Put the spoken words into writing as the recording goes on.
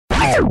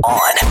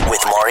On with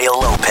Mario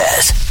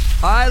Lopez.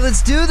 All right,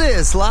 let's do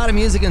this. A lot of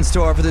music in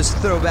store for this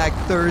Throwback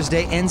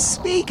Thursday. And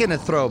speaking of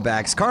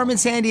throwbacks, Carmen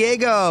San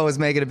Diego is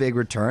making a big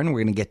return.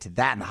 We're going to get to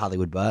that in the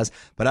Hollywood Buzz.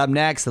 But up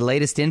next, the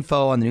latest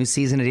info on the new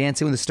season of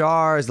Dancing with the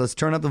Stars. Let's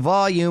turn up the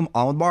volume.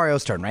 On with Mario,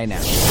 starting right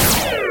now.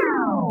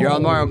 You're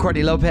on Mario and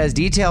Courtney Lopez.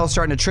 Details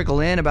starting to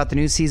trickle in about the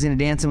new season of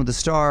Dancing with the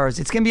Stars.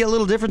 It's going to be a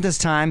little different this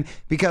time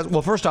because,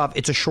 well, first off,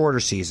 it's a shorter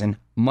season,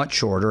 much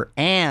shorter,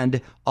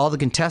 and all the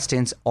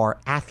contestants are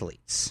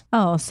athletes.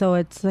 Oh, so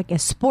it's like a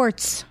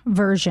sports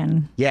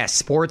version. Yes,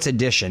 sports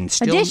edition.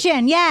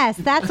 Edition, yes,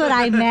 that's what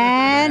I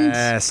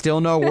meant.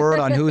 Still no word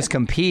on who's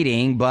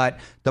competing, but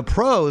the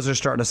pros are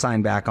starting to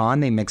sign back on.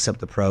 They mix up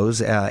the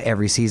pros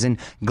every season.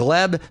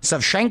 Gleb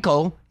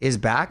Savchenko is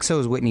back, so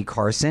is Whitney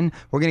Carson.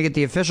 We're going to get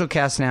the official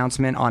cast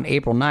announcement on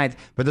April 9th,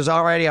 but there's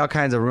already all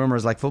kinds of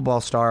rumors like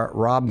football star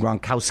Rob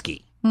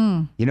Gronkowski.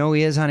 You know who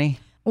he is, honey?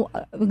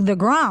 The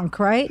Gronk,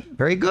 right?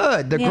 Very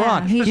good. The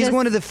Gronk. He's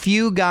one of the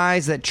few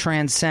guys that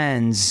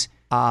transcends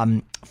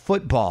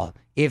football.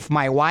 If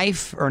my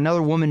wife or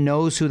another woman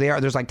knows who they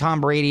are, there's like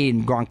Tom Brady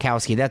and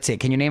Gronkowski. That's it.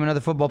 Can you name another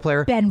football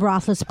player? Ben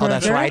Roethlisberger. Oh,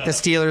 that's right. The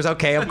Steelers.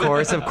 Okay, of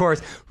course, of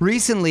course.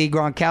 Recently,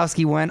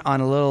 Gronkowski went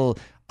on a little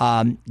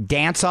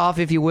dance-off,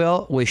 if you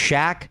will, with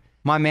Shaq.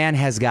 My man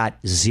has got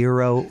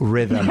zero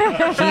rhythm.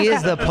 He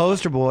is the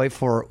poster boy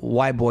for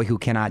white boy who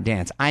cannot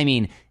dance. I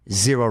mean,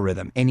 zero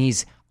rhythm. And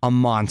he's a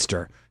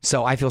monster.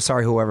 So I feel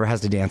sorry whoever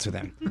has to dance with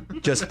him.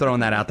 Just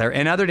throwing that out there.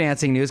 In other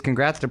dancing news,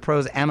 congrats to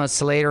pros Emma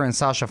Slater and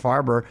Sasha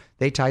Farber.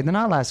 They tied the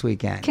knot last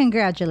weekend.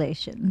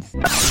 Congratulations.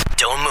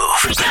 Don't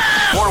move.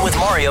 More with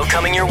Mario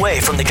coming your way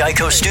from the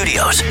Geico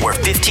Studios, where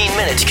 15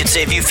 minutes could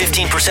save you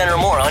 15% or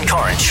more on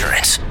car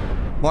insurance.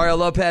 Mario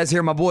Lopez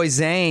here. My boy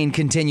Zane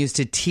continues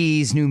to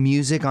tease new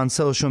music on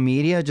social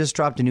media. Just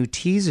dropped a new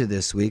teaser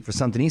this week for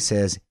something he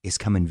says is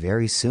coming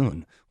very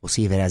soon. We'll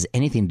see if it has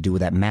anything to do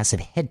with that massive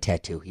head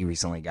tattoo he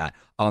recently got.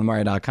 On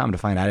Mario.com to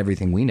find out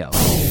everything we know.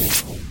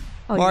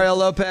 Mario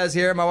Lopez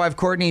here. My wife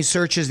Courtney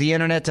searches the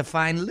internet to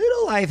find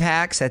little life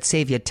hacks that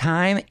save you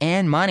time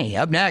and money.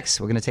 Up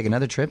next, we're going to take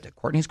another trip to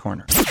Courtney's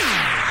Corner.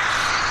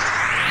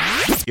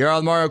 You're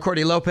on Mario,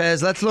 Courtney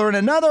Lopez. Let's learn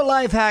another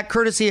life hack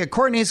courtesy of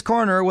Courtney's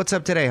Corner. What's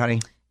up today, honey?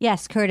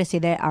 Yes, courtesy.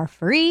 They are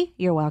free.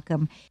 You're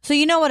welcome. So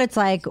you know what it's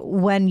like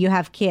when you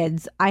have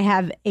kids. I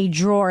have a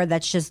drawer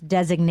that's just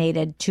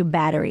designated to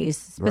batteries,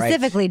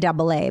 specifically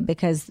AA,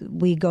 because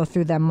we go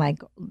through them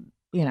like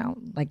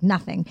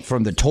nothing.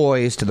 From the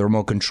toys to the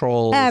remote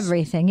controls.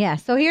 Everything, yeah.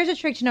 So here's a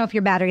trick to know if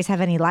your batteries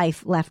have any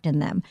life left in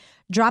them.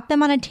 Drop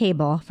them on a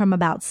table from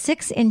about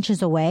 6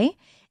 inches away.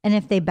 And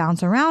if they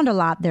bounce around a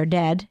lot, they're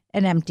dead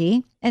and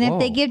empty. And if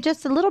they give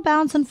just a little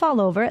bounce and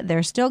fall over,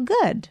 they're still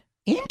good.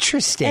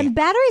 Interesting. And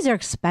batteries are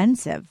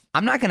expensive.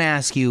 I'm not going to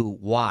ask you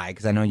why,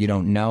 because I know you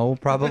don't know,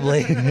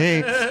 probably.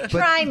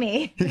 Try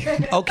me.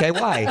 Okay,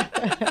 why?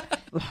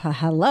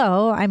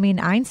 Hello. I mean,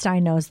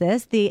 Einstein knows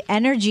this. The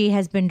energy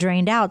has been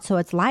drained out, so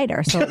it's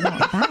lighter, so it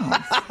won't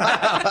bounce.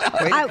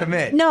 Way to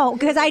commit. No,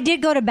 because I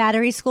did go to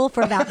battery school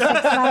for about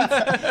 6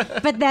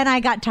 months, but then I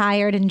got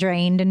tired and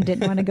drained and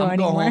didn't want to go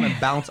anymore. Go home and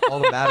bounce all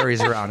the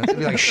batteries around. It's going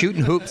to be like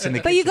shooting hoops in the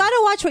kitchen. But you got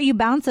to watch what you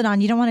bounce it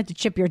on. You don't want it to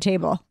chip your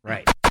table.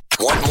 Right.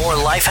 Want more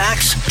life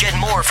hacks? Get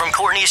more from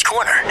Courtney's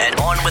Corner at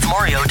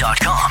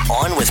OnWithMario.com.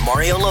 On with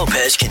Mario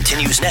Lopez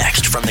continues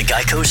next from the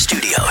Geico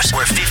Studios,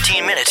 where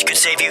 15 minutes could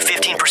save you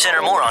 15%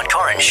 or more on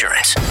car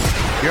insurance.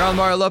 You're on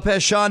Mario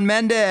Lopez. Shawn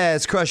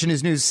Mendes crushing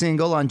his new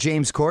single on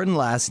James Corden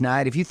last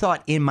night. If you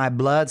thought In My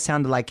Blood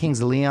sounded like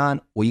Kings of Leon,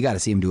 well, you got to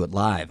see him do it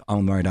live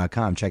on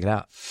Mario.com. Check it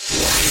out.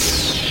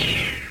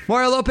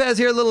 Mario Lopez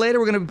here. A little later,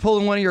 we're going to be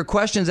pulling one of your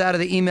questions out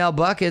of the email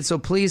bucket, so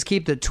please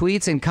keep the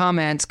tweets and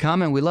comments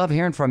coming. We love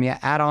hearing from you.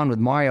 Add on with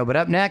Mario. But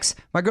up next,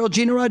 my girl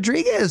Gina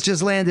Rodriguez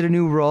just landed a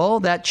new role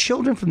that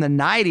children from the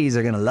 90s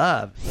are going to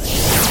love.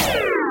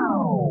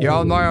 You're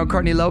on Mario and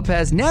Courtney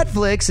Lopez.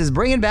 Netflix is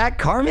bringing back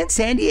Carmen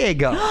San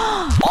Diego.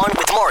 On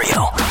with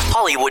Mario,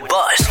 Hollywood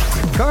Buzz.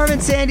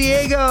 Carmen San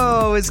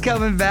Diego is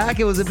coming back.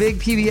 It was a big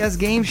PBS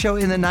game show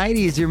in the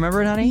 90s. Do you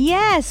remember it, honey?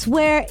 Yes.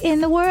 Where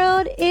in the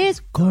world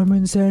is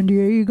Carmen San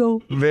Diego?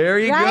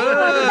 Very good.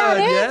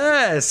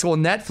 Yes. Well,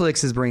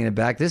 Netflix is bringing it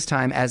back this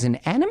time as an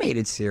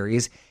animated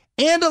series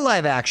and a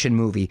live-action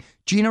movie.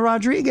 Gina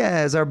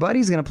Rodriguez, our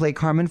buddy, is going to play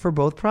Carmen for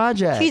both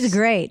projects. She's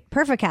great.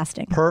 Perfect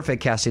casting.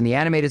 Perfect casting. The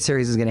animated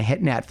series is going to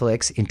hit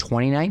Netflix in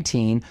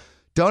 2019.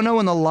 Don't know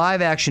when the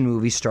live-action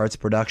movie starts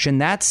production.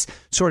 That's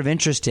sort of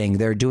interesting.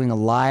 They're doing a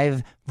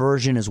live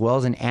version as well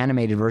as an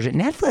animated version.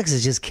 Netflix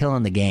is just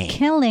killing the game.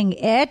 Killing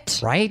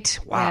it. Right?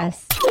 Wow.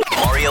 Yes.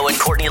 Mario and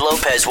Courtney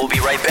Lopez will be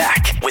right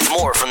back with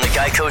more from the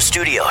Geico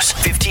Studios.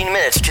 15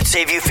 minutes could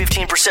save you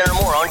 15% or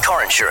more on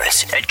car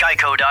insurance at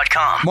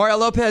Geico.com. Mario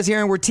Lopez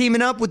here, and we're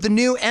teaming up with the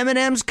new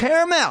M&M's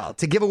Caramel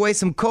to give away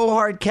some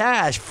cohort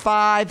cash,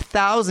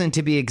 $5,000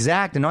 to be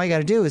exact. And all you got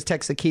to do is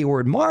text the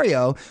keyword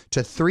Mario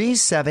to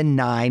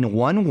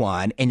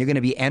 37911, and you're going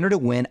to be entered to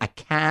win a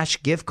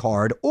cash gift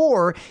card,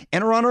 or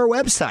enter on our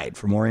website.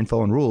 For more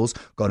info and rules,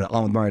 go to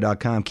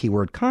onwithmario.com,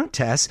 keyword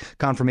contest.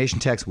 Confirmation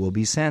text will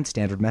be sent.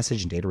 Standard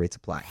message and data rates States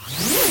apply.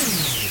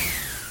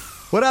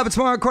 What up? It's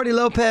Mario Courtney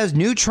Lopez.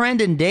 New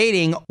trend in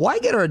dating. Why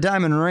get her a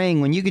diamond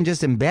ring when you can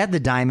just embed the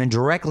diamond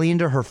directly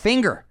into her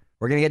finger?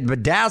 We're going to get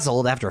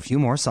bedazzled after a few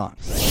more songs.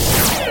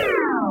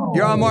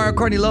 You're on Mario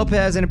Courtney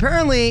Lopez, and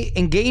apparently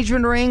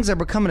engagement rings are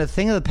becoming a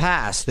thing of the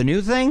past. The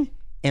new thing?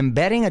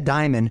 Embedding a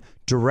diamond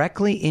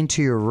directly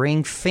into your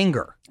ring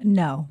finger.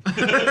 No.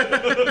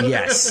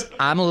 Yes.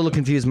 I'm a little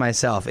confused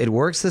myself. It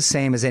works the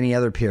same as any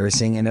other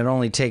piercing, and it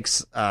only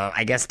takes,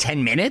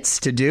 10 minutes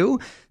to do.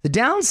 The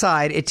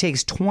downside, it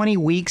takes 20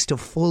 weeks to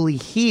fully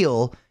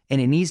heal, and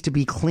it needs to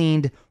be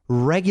cleaned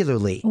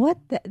regularly. What?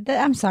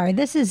 I'm sorry.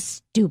 This is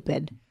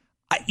stupid.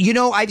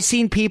 I've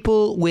seen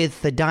people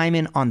with the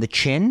diamond on the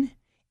chin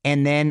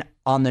and then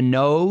on the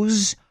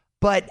nose.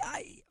 But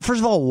first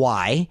of all,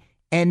 why?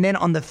 And then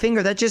on the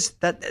finger, that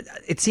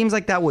it seems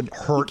like that would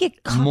hurt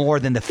more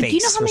than the face. Do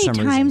you know how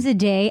many times a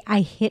day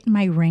I hit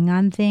my ring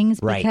on things?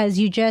 Right. Because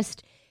you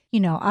just,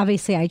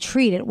 obviously I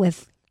treat it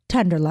with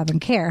tender love and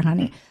care,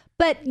 honey.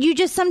 But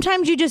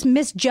sometimes you just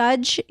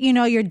misjudge,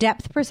 your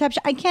depth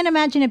perception. I can't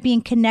imagine it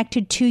being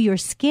connected to your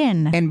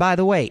skin. And by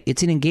the way,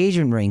 it's an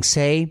engagement ring.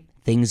 Say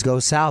things go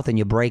south and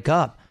you break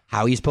up.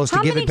 How are you supposed to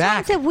give it back? How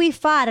many times have we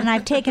fought and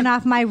I've taken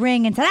off my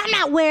ring and said, I'm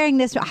not wearing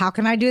this? How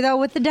can I do that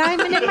with the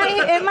diamond in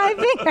my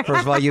finger?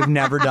 First of all, you've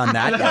never done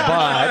that. But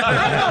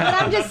I know,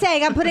 but I'm just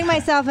saying, I'm putting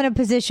myself in a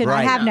position. Right.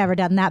 I have never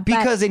done that. But,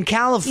 because in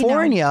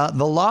California,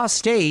 the law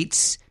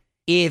states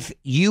if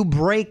you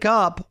break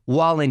up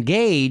while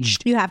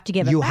engaged, you have to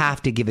give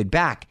it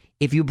back.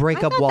 If you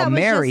break up while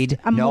married,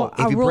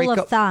 if you break up,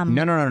 of thumb.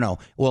 No.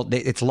 Well,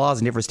 it's laws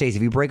in different states.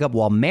 If you break up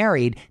while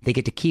married, they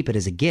get to keep it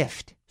as a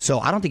gift. So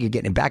I don't think you're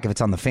getting it back if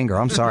it's on the finger.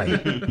 I'm sorry.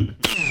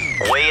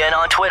 Weigh in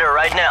on Twitter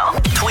right now.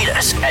 Tweet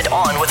us at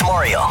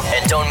 @OnWithMario.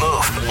 And don't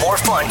move. More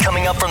fun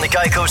coming up from the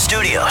Geico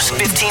Studios.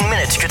 15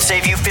 minutes could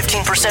save you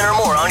 15% or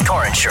more on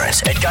car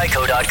insurance at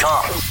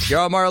Geico.com.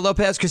 You're on Mario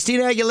Lopez.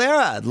 Christina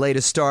Aguilera,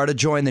 latest star to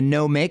join the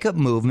no makeup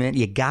movement.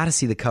 You got to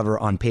see the cover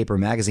on Paper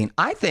Magazine.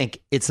 I think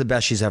it's the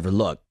best she's ever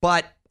looked.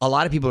 But a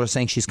lot of people are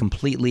saying she's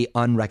completely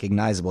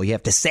unrecognizable. You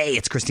have to say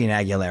it's Christina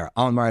Aguilera.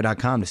 On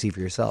Mario.com to see for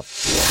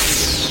yourself.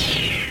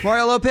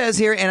 Mario Lopez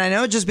here, and I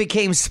know it just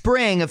became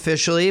spring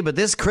officially, but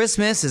this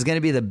Christmas is going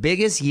to be the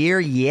biggest year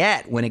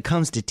yet when it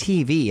comes to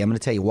TV. I'm going to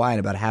tell you why in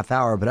about a half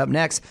hour, but up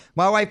next,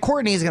 my wife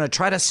Courtney is going to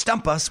try to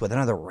stump us with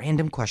another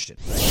random question.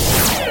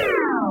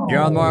 You're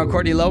on Mario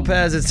Courtney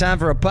Lopez. It's time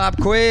for a pop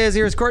quiz.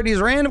 Here's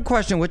Courtney's random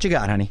question. What you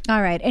got, honey?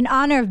 All right. In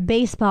honor of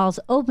baseball's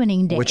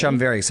opening day. Which I'm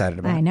very excited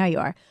about. I know you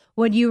are.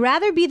 Would you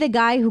rather be the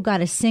guy who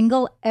got a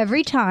single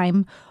every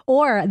time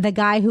or the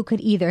guy who could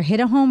either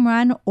hit a home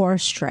run or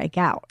strike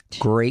out?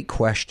 Great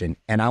question.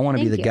 And I want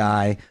to be the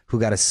guy who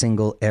got a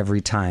single every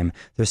time.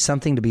 There's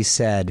something to be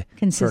said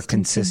for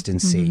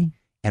consistency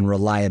and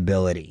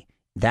reliability.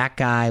 That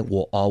guy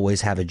will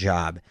always have a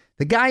job.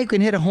 The guy who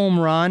can hit a home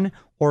run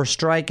or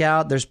strike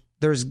out,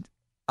 there's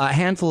a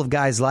handful of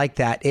guys like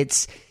that.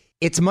 It's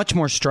much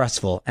more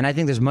stressful. And I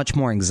think there's much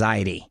more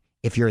anxiety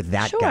if you're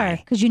that guy. Sure,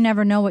 because you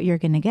never know what you're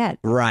going to get.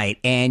 Right.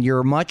 And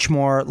you're much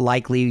more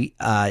likely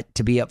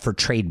to be up for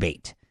trade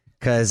bait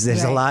because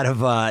there's a lot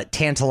of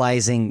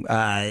tantalizing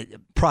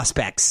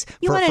prospects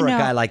for a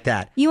guy like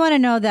that. You want to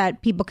know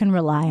that people can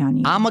rely on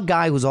you. I'm a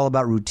guy who's all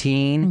about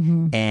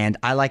routine, and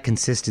I like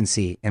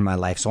consistency in my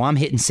life. So I'm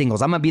hitting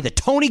singles. I'm going to be the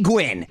Tony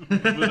Gwynn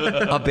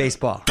of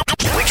baseball.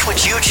 Which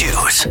would you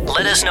choose?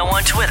 Let us know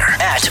on Twitter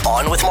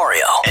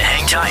 @OnWithMario. And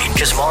hang tight,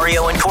 because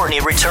Mario and Courtney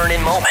return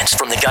in moments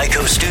from the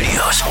Geico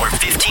Studios, where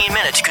 15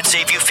 minutes could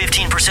save you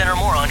 15% or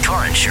more on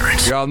car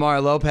insurance. You're on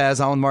Mario Lopez,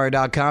 on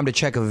Mario.com to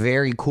check a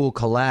very cool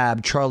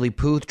collab. Charlie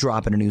Puth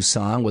dropping a new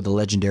song with the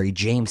legendary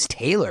James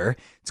Taylor.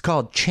 It's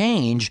called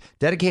Change,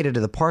 dedicated to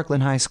the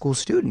Parkland High School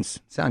students.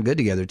 Sound good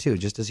together, too,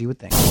 just as you would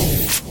think.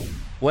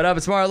 What up?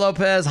 It's Mario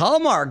Lopez.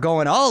 Hallmark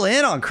going all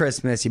in on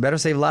Christmas. You better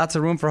save lots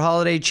of room for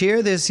holiday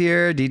cheer this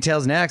year.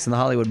 Details next in the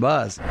Hollywood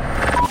Buzz.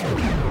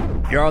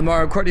 You're on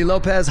Mario Courtney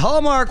Lopez.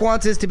 Hallmark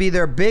wants this to be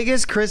their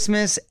biggest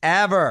Christmas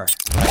ever.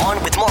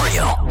 On with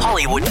Mario,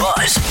 Hollywood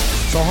Buzz.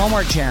 So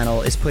Hallmark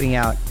Channel is putting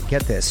out,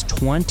 get this,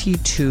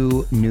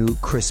 22 new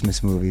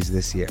Christmas movies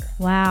this year.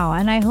 Wow.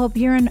 And I hope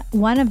you're in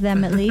one of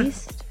them at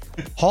least.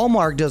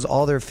 Hallmark does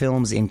all their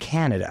films in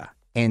Canada.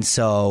 And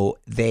so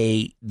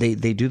they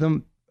do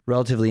them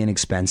relatively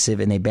inexpensive,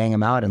 and they bang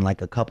them out in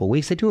like a couple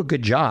weeks. They do a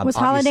good job. Was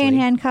Holiday in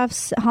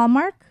Handcuffs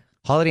Hallmark?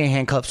 Holiday in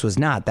Handcuffs was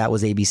not. That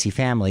was ABC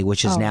Family,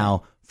 which is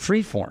now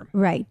Freeform.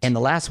 Right. And the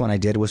last one I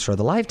did was for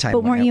the Lifetime.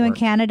 But weren't you in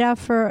Canada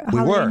for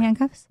Holiday in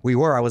Handcuffs? We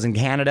were. I was in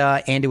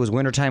Canada, and it was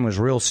wintertime. It was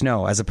real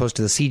snow, as opposed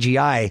to the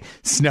CGI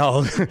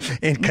snow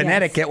in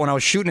Connecticut when I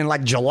was shooting in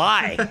like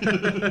July.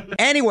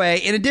 Anyway,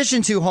 in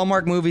addition to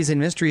Hallmark Movies and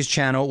Mysteries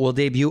Channel, will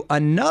debut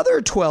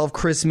another 12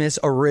 Christmas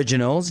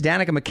originals.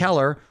 Danica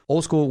McKellar,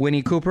 old school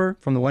Winnie Cooper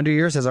from the Wonder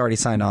Years, has already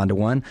signed on to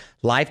one.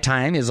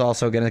 Lifetime is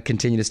also going to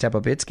continue to step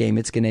up its game.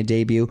 It's going to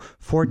debut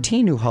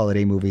 14 new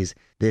holiday movies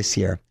this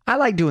year. I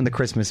like doing the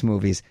Christmas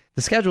movies.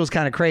 The schedule is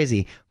kind of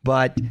crazy,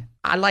 but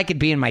I like it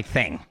being my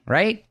thing,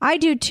 right? I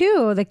do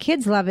too. The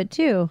kids love it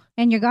too.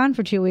 And you're gone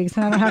for 2 weeks,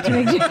 and I don't have to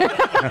make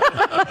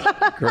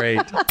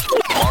Great.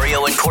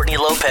 Mario and Courtney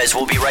Lopez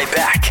will be right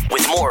back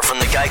with more from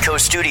the Geico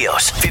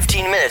Studios.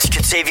 15 minutes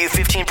could save you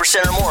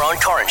 15% or more on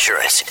car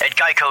insurance at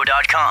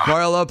geico.com.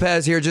 Mario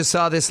Lopez here. Just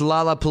saw this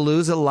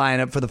Lollapalooza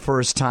lineup for the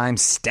first time.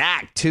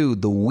 Stacked, too.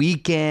 The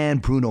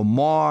Weeknd, Bruno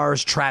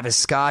Mars, Travis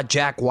Scott,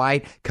 Jack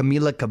White,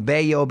 Camila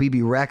Cabello,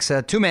 BB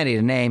Rexa. Too many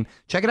to name.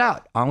 Check it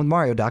out.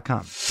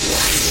 OnWithMario.com.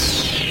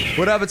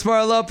 What up? It's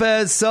Mario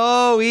Lopez.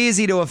 So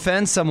easy to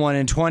offend someone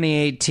in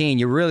 2018.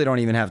 You really don't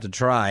even have to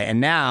try.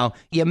 And now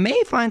you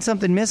may find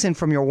something missing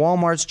from your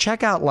Walmart's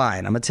checkout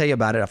line. I'm going to tell you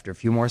about it after a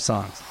few more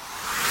songs.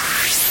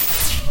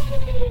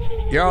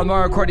 You're on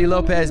Mario, Courtney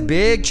Lopez.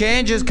 Big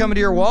changes coming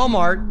to your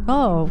Walmart.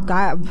 Oh,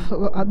 God.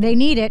 They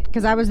need it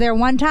because I was there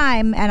one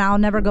time and I'll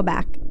never go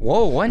back.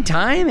 Whoa, one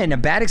time and a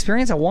bad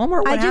experience at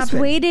Walmart? What happened? I just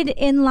waited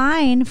in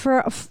line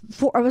for it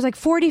was like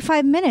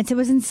 45 minutes. It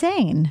was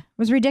insane. It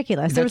was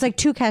ridiculous. There was like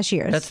 2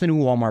 cashiers. That's the new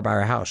Walmart by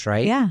our house,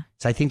 right? Yeah.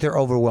 So I think they're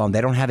overwhelmed.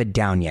 They don't have it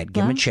down yet.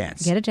 Give them a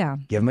chance. Get it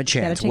down. Give them a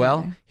chance.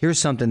 Well, here's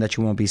something that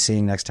you won't be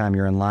seeing next time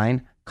you're in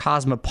line.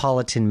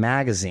 Cosmopolitan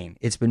magazine.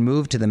 It's been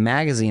moved to the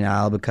magazine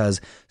aisle because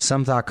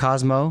some thought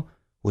Cosmo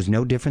was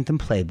no different than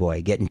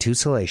Playboy, getting too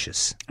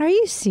salacious. Are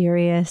you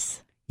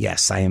serious?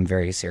 Yes, I am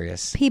very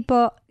serious.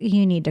 People,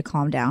 you need to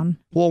calm down.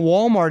 Well,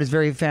 Walmart is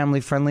very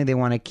family friendly. They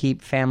want to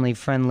keep family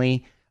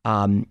friendly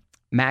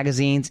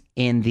magazines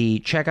in the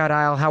checkout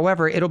aisle.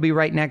 However, it'll be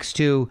right next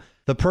to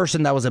the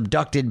person that was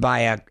abducted by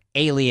an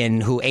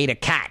alien who ate a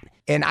cat.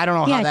 And I don't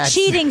know how that's...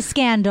 cheating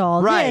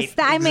scandal. Right, Yes,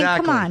 I mean,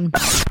 come on.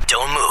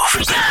 Don't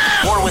move.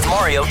 More with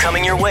Mario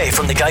coming your way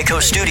from the Geico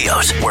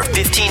Studios, where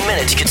 15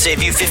 minutes could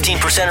save you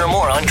 15% or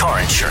more on car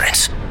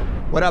insurance.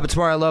 What up? It's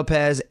Mario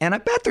Lopez, and I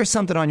bet there's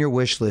something on your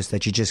wish list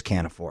that you just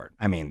can't afford.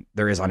 I mean,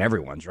 there is on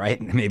everyone's, right?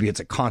 Maybe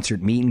it's a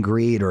concert meet and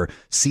greet or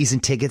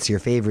season tickets to your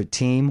favorite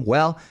team.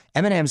 Well,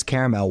 M&M's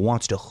Caramel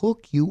wants to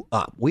hook you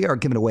up. We are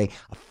giving away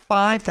a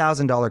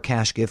 $5,000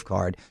 cash gift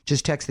card.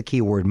 Just text the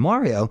keyword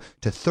Mario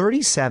to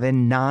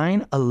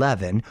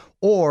 37911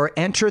 or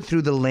enter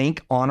through the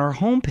link on our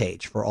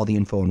homepage. For all the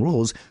info and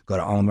rules, go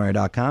to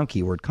allmario.com,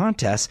 keyword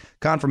contest.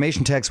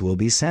 Confirmation text will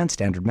be sent.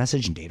 Standard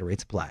message and data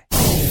rates apply.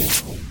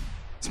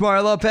 It's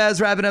Mario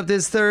Lopez wrapping up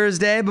this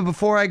Thursday, but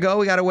before I go,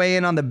 we got to weigh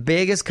in on the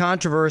biggest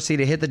controversy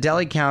to hit the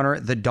deli counter,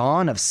 the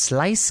dawn of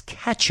sliced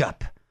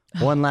ketchup.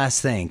 One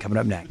last thing coming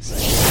up next.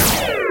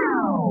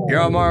 You're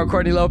on Mario,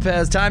 Courtney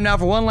Lopez. Time now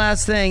for one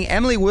last thing.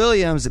 Emily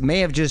Williams may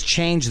have just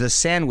changed the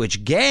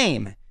sandwich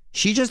game.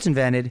 She just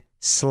invented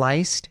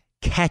sliced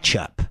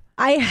ketchup.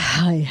 I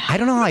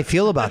don't know how I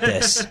feel about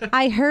this.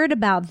 I heard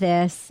about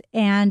this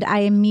and I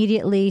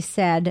immediately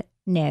said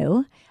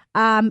no.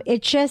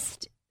 It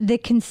just... The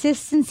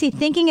consistency,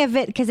 thinking of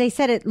it, because they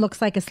said it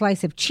looks like a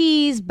slice of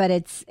cheese, but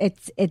it's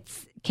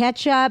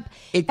ketchup.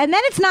 And then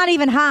it's not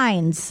even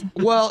Heinz.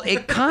 Well,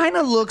 it kind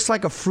of looks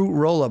like a fruit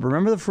roll-up.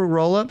 Remember the fruit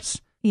roll-ups?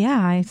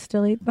 Yeah, I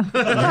still eat them.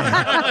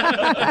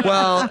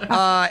 Well,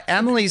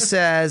 Emily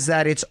says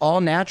that it's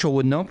all natural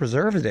with no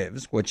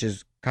preservatives, which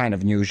is kind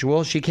of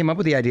unusual. She came up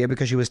with the idea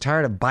because she was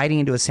tired of biting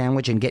into a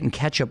sandwich and getting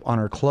ketchup on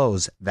her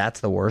clothes. That's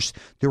the worst.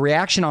 The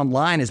reaction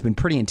online has been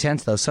pretty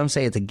intense, though. Some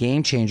say it's a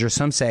game changer.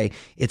 Some say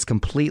it's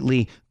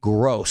completely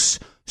gross.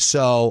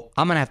 So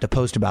I'm going to have to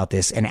post about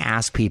this and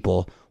ask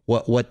people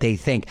what they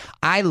think.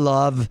 I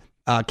love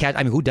ketchup.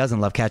 I mean, who doesn't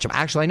love ketchup?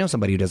 Actually, I know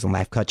somebody who doesn't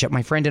love ketchup.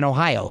 My friend in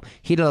Ohio.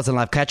 He doesn't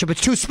love ketchup. It's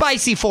too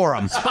spicy for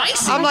him.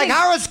 Spicy? I'm like,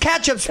 how is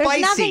ketchup spicy?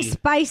 There's nothing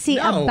spicy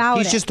about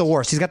it. He's just the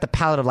worst. He's got the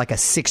palate of like a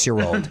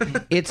 6-year-old.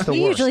 It's the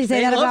You worst. usually say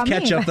They that love about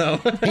ketchup, me.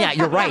 though. Yeah,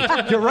 you're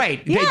right. You're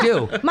right. Yeah. They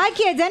do. My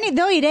kids,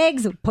 they'll eat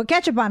eggs. Put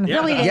ketchup on it.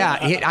 They'll eat eggs.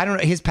 Yeah, I don't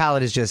know. His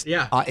palate is just,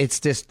 it's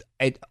just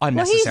unnecessary.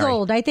 Well, he's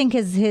old. I think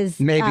his taste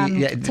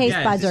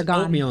buds are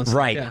gone.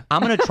 Right. Yeah.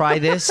 I'm going to try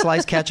this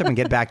sliced ketchup and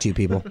get back to you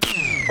people.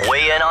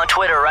 Weigh in on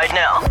Twitter right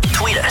now.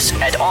 Tweet us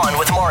at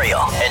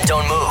OnWithMario. And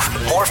don't move.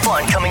 More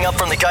fun coming up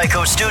from the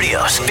Geico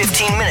Studios.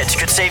 15 minutes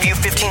could save you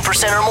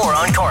 15% or more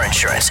on car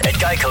insurance at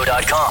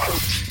geico.com.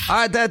 All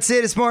right, that's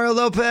it. It's Mario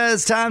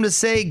Lopez. Time to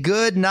say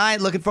good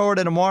night. Looking forward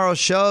to tomorrow's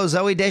show.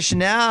 Zoe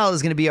Deschanel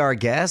is going to be our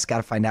guest. Got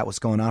to find out what's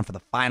going on for the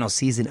final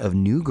season of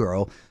New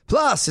Girl.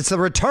 Plus, it's the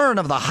return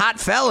of the hot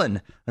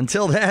felon.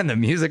 Until then, the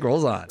music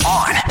rolls on.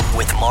 On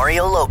with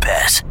Mario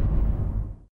Lopez.